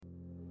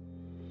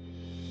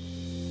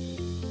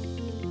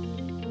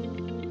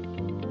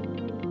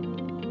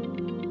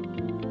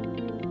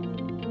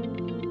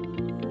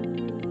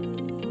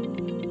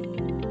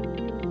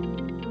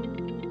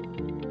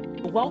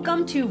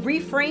Welcome to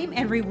Reframe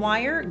and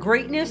Rewire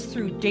Greatness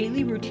Through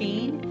Daily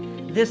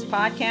Routine. This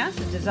podcast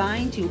is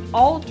designed to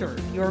alter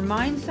your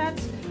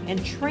mindsets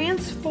and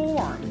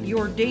transform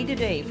your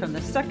day-to-day from the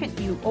second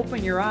you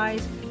open your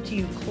eyes to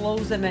you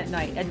close them at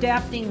night,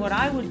 adapting what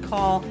I would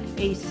call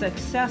a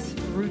success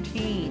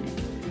routine.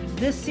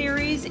 This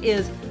series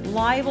is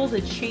liable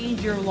to change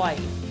your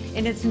life,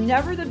 and it's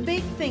never the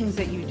big things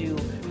that you do,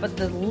 but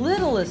the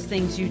littlest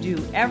things you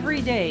do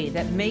every day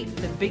that make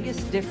the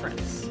biggest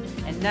difference.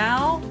 And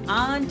now,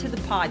 on to the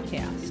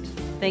podcast.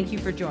 Thank you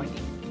for joining.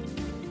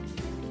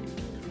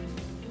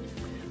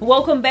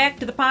 Welcome back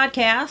to the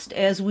podcast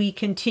as we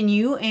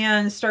continue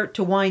and start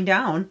to wind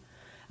down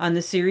on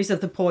the series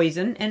of the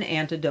poison and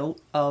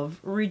antidote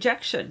of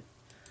rejection.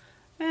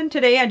 And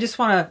today I just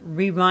want to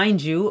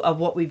remind you of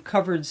what we've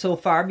covered so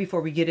far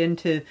before we get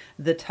into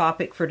the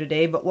topic for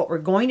today. But what we're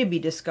going to be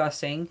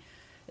discussing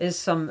is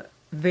some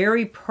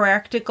very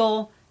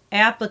practical,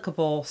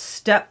 applicable,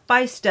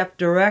 step-by-step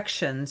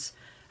directions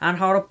on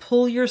how to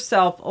pull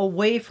yourself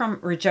away from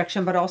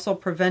rejection, but also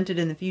prevent it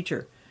in the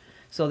future.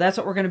 So that's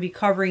what we're going to be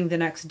covering the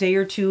next day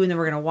or two, and then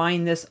we're going to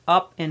wind this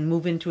up and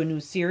move into a new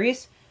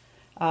series.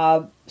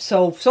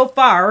 So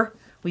far,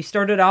 we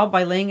started out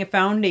by laying a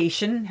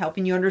foundation,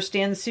 helping you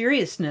understand the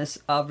seriousness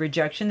of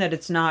rejection, that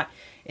it's not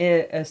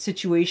a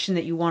situation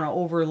that you want to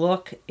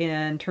overlook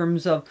in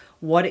terms of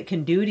what it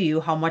can do to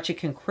you, how much it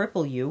can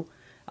cripple you.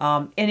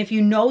 And if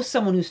you know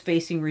someone who's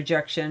facing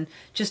rejection,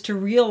 just to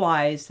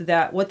realize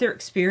that what they're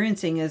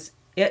experiencing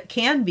it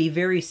can be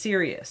very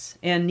serious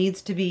and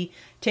needs to be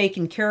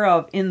taken care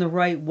of in the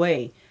right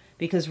way,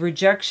 because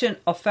rejection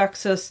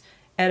affects us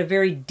at a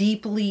very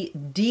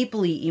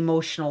deeply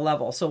emotional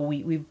level. So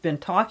we've been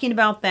talking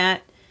about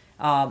that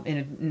in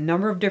a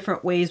number of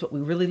different ways, but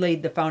we really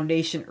laid the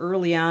foundation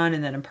early on.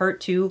 And then in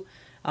part 2,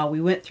 we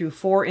went through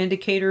 4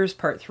 indicators.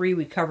 Part 3,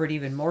 we covered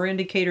even more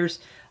indicators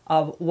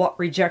of what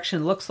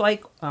rejection looks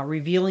like,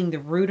 revealing the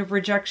root of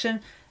rejection,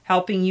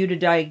 helping you to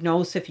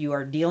diagnose if you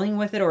are dealing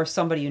with it or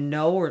somebody you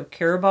know or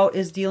care about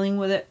is dealing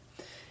with it.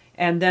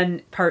 And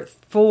then part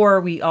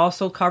 4, we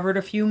also covered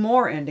a few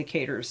more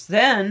indicators.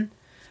 Then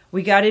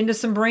we got into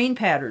some brain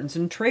patterns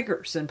and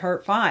triggers in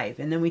part 5.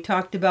 And then we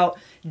talked about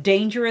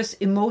dangerous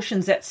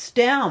emotions that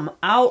stem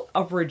out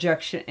of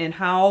rejection and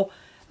how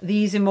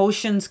these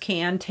emotions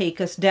can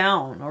take us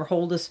down or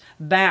hold us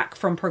back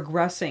from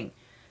progressing.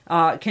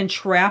 Can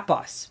trap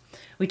us.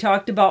 We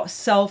talked about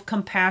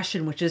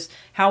self-compassion, which is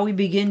how we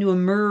begin to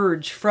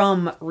emerge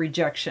from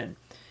rejection,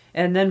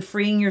 and then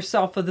freeing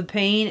yourself of the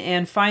pain.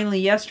 And finally,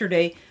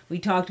 yesterday, we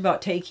talked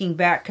about taking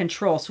back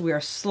control. So we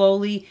are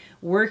slowly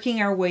working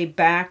our way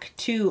back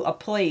to a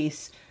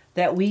place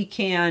that we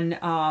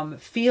can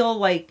feel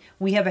like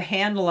we have a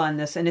handle on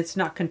this and it's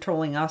not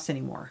controlling us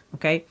anymore.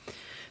 Okay?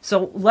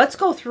 So let's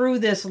go through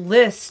this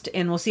list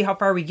and we'll see how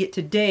far we get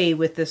today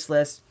with this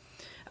list.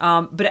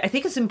 But I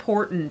think it's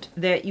important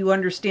that you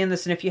understand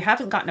this. And if you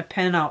haven't gotten a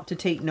pen out to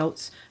take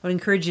notes, I would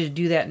encourage you to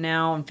do that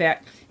now. In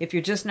fact, if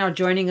you're just now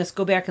joining us,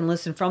 go back and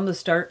listen from the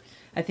start.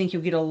 I think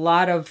you'll get a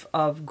lot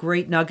of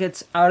great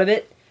nuggets out of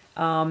it.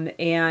 And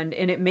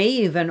it may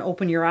even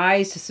open your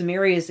eyes to some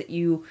areas that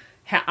you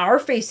are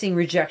facing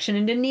rejection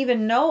and didn't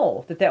even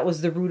know that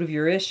was the root of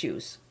your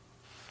issues.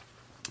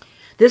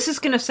 This is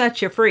going to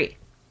set you free.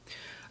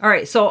 All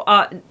right, so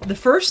the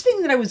first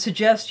thing that I would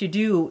suggest you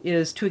do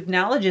is to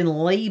acknowledge and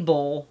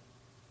label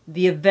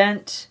the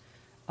event,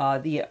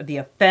 the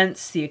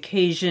offense, the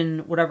occasion,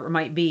 whatever it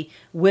might be,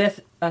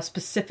 with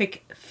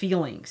specific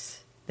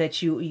feelings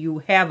that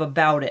you have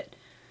about it.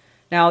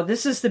 Now,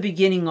 this is the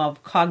beginning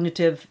of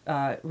cognitive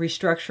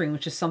restructuring,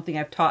 which is something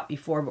I've taught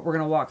before, but we're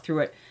going to walk through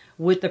it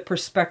with the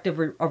perspective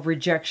of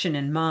rejection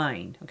in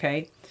mind,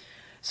 okay?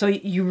 So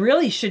you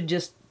really should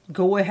just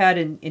go ahead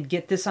and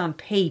get this on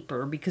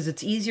paper, because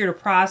it's easier to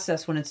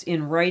process when it's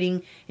in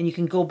writing and you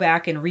can go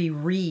back and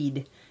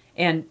reread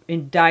and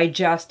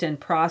digest and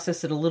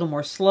process it a little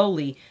more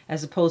slowly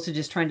as opposed to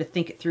just trying to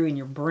think it through in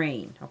your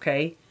brain,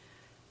 okay?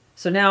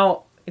 So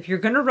now, if you're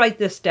going to write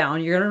this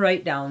down, you're going to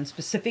write down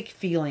specific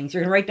feelings.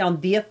 You're going to write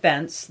down the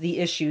offense, the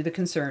issue, the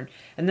concern,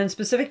 and then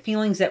specific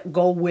feelings that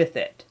go with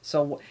it.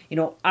 So,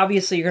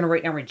 obviously you're going to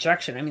write down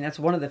rejection. I mean, that's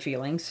one of the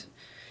feelings.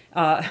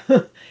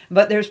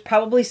 But there's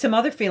probably some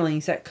other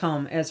feelings that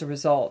come as a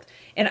result.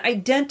 And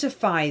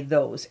identify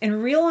those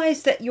and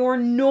realize that you're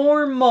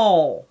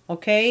normal,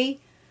 okay?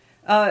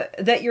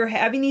 That you're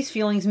having these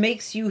feelings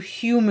makes you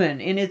human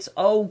and it's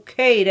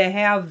okay to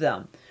have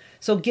them.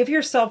 So give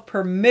yourself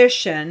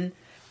permission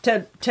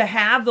to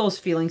have those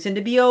feelings and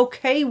to be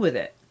okay with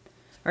it.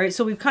 All right,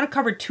 so we've kind of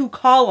covered 2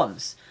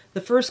 columns.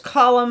 The first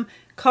column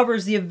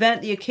covers the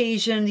event, the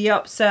occasion, the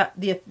upset,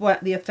 the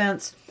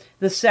offense.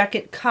 The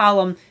second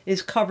column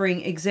is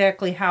covering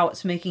exactly how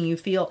it's making you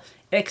feel,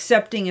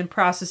 accepting and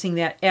processing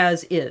that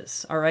as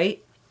is, all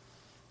right?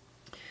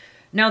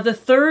 Now, the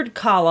third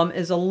column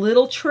is a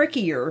little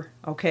trickier,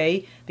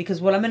 okay? Because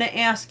what I'm going to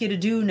ask you to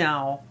do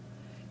now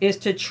is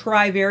to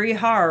try very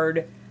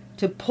hard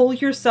to pull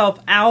yourself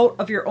out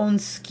of your own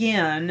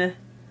skin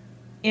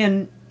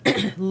and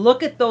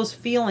look at those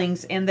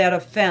feelings and that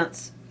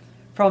offense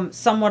from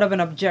somewhat of an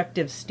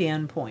objective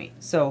standpoint.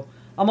 So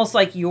almost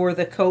like you're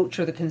the coach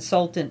or the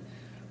consultant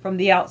from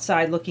the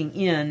outside looking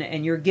in,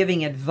 and you're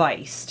giving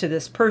advice to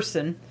this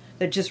person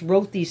that just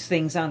wrote these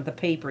things on the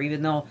paper,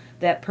 even though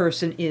that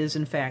person is,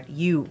 in fact,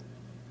 you.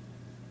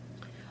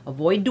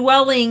 Avoid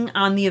dwelling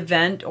on the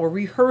event or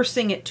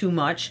rehearsing it too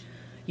much.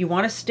 You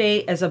want to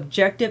stay as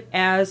objective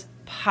as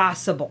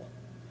possible.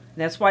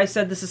 And that's why I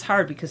said this is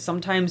hard, because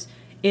sometimes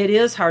it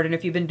is hard. And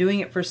if you've been doing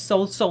it for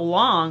so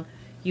long,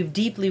 you've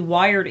deeply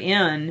wired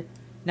in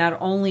not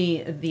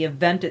only the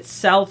event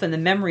itself and the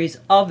memories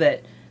of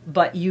it,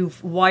 but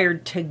you've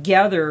wired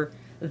together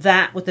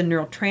that with the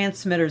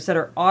neurotransmitters that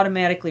are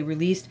automatically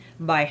released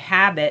by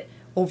habit.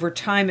 Over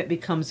time, it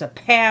becomes a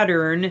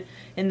pattern,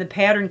 and the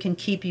pattern can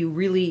keep you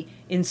really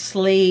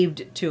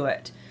enslaved to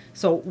it.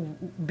 So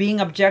being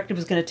objective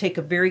is going to take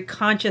a very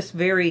conscious,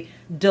 very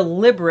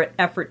deliberate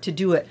effort to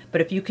do it.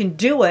 But if you can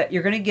do it,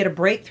 you're going to get a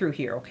breakthrough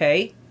here,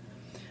 okay?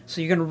 So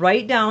you're going to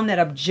write down that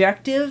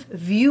objective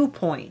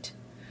viewpoint.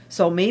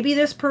 So maybe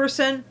this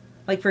person,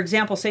 like for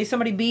example, say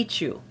somebody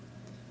beats you.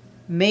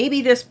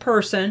 Maybe this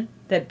person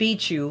that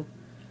beat you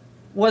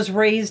was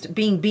raised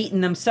being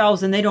beaten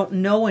themselves and they don't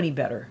know any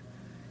better.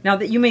 Now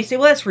that you may say,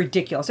 well, that's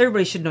ridiculous.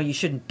 Everybody should know you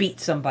shouldn't beat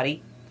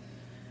somebody.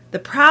 The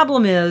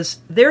problem is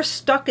they're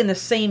stuck in the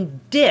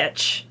same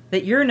ditch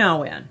that you're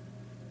now in.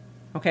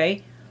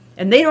 Okay?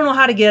 And they don't know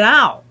how to get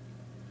out.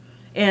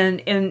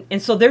 And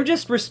so they're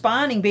just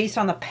responding based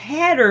on the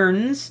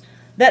patterns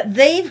that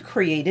they've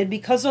created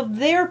because of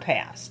their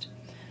past.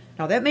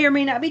 Now that may or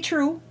may not be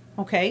true.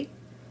 Okay?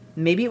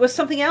 Maybe it was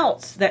something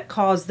else that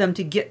caused them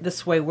to get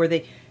this way, where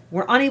they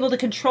were unable to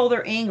control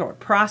their anger or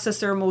process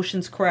their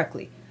emotions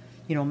correctly.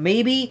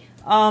 Maybe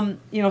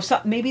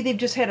maybe they've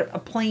just had a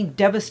plain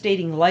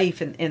devastating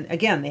life, and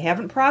again, they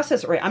haven't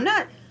processed it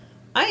right.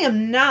 I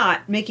am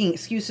not making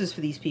excuses for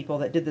these people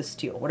that did this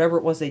to you, whatever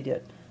it was they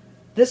did.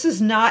 This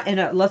is not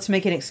let's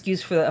make an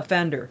excuse for the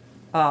offender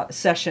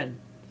session.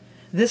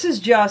 This is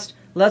just,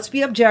 let's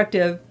be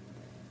objective.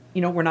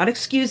 We're not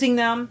excusing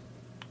them.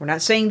 We're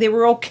not saying they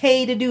were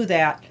okay to do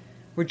that.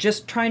 We're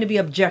just trying to be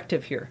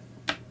objective here.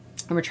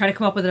 And we're trying to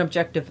come up with an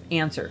objective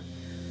answer.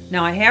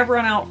 Now, I have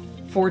run out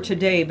for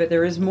today, but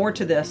there is more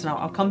to this, and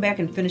I'll come back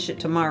and finish it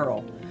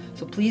tomorrow.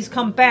 So please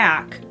come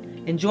back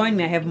and join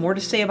me. I have more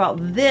to say about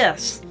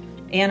this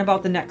and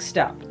about the next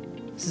step.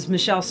 This is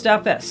Michelle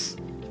Steffes.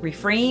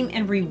 Reframe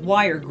and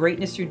rewire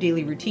greatness through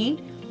daily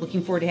routine.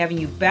 Looking forward to having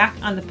you back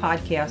on the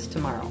podcast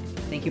tomorrow.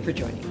 Thank you for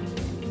joining me.